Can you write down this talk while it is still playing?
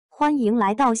欢迎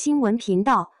来到新闻频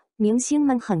道，明星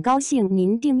们很高兴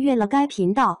您订阅了该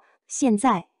频道。现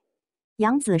在，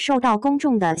杨紫受到公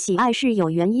众的喜爱是有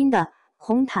原因的，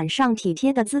红毯上体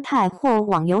贴的姿态获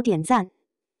网友点赞。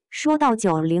说到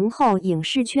90后影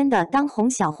视圈的当红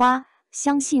小花，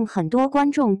相信很多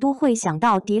观众都会想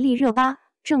到迪丽热巴、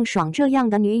郑爽这样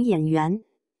的女演员。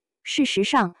事实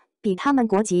上，比她们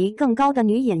国籍更高的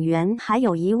女演员还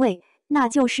有一位，那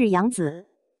就是杨紫。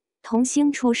童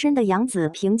星出身的杨紫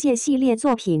凭借系列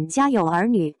作品《家有儿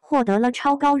女》获得了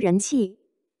超高人气。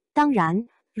当然，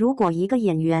如果一个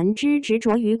演员只执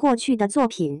着于过去的作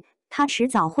品，他迟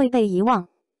早会被遗忘。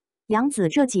杨紫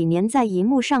这几年在荧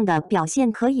幕上的表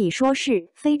现可以说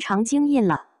是非常惊艳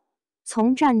了。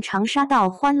从《战长沙》到《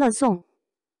欢乐颂》，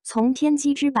从《天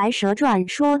机之白蛇传》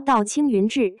说到《青云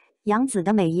志》，杨紫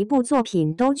的每一部作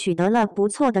品都取得了不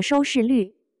错的收视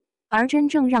率。而真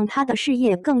正让她的事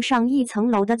业更上一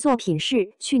层楼的作品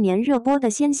是去年热播的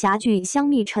仙侠剧《香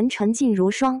蜜沉沉烬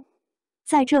如霜》。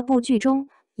在这部剧中，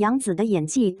杨紫的演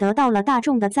技得到了大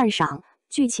众的赞赏，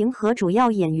剧情和主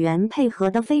要演员配合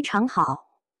得非常好。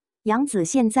杨紫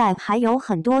现在还有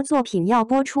很多作品要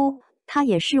播出，她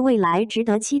也是未来值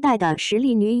得期待的实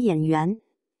力女演员。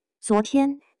昨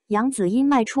天，杨紫因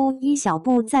迈出一小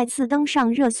步再次登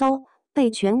上热搜，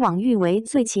被全网誉为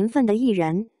最勤奋的艺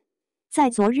人。在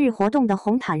昨日活动的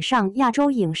红毯上亚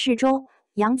洲影视周，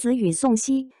杨紫与宋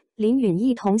茜、林允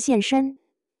一同现身。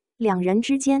两人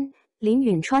之间，林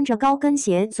允穿着高跟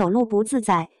鞋走路不自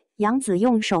在，杨紫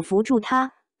用手扶住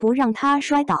她，不让她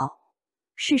摔倒。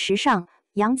事实上，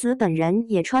杨紫本人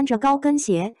也穿着高跟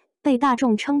鞋，被大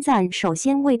众称赞首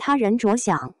先为他人着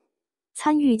想。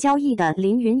参与交易的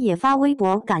林允也发微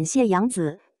博感谢杨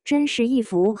紫，真是一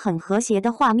幅很和谐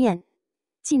的画面。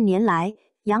近年来，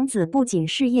杨紫不仅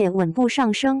事业稳步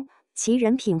上升，其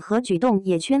人品和举动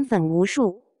也圈粉无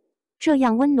数。这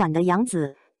样温暖的杨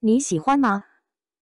紫，你喜欢吗？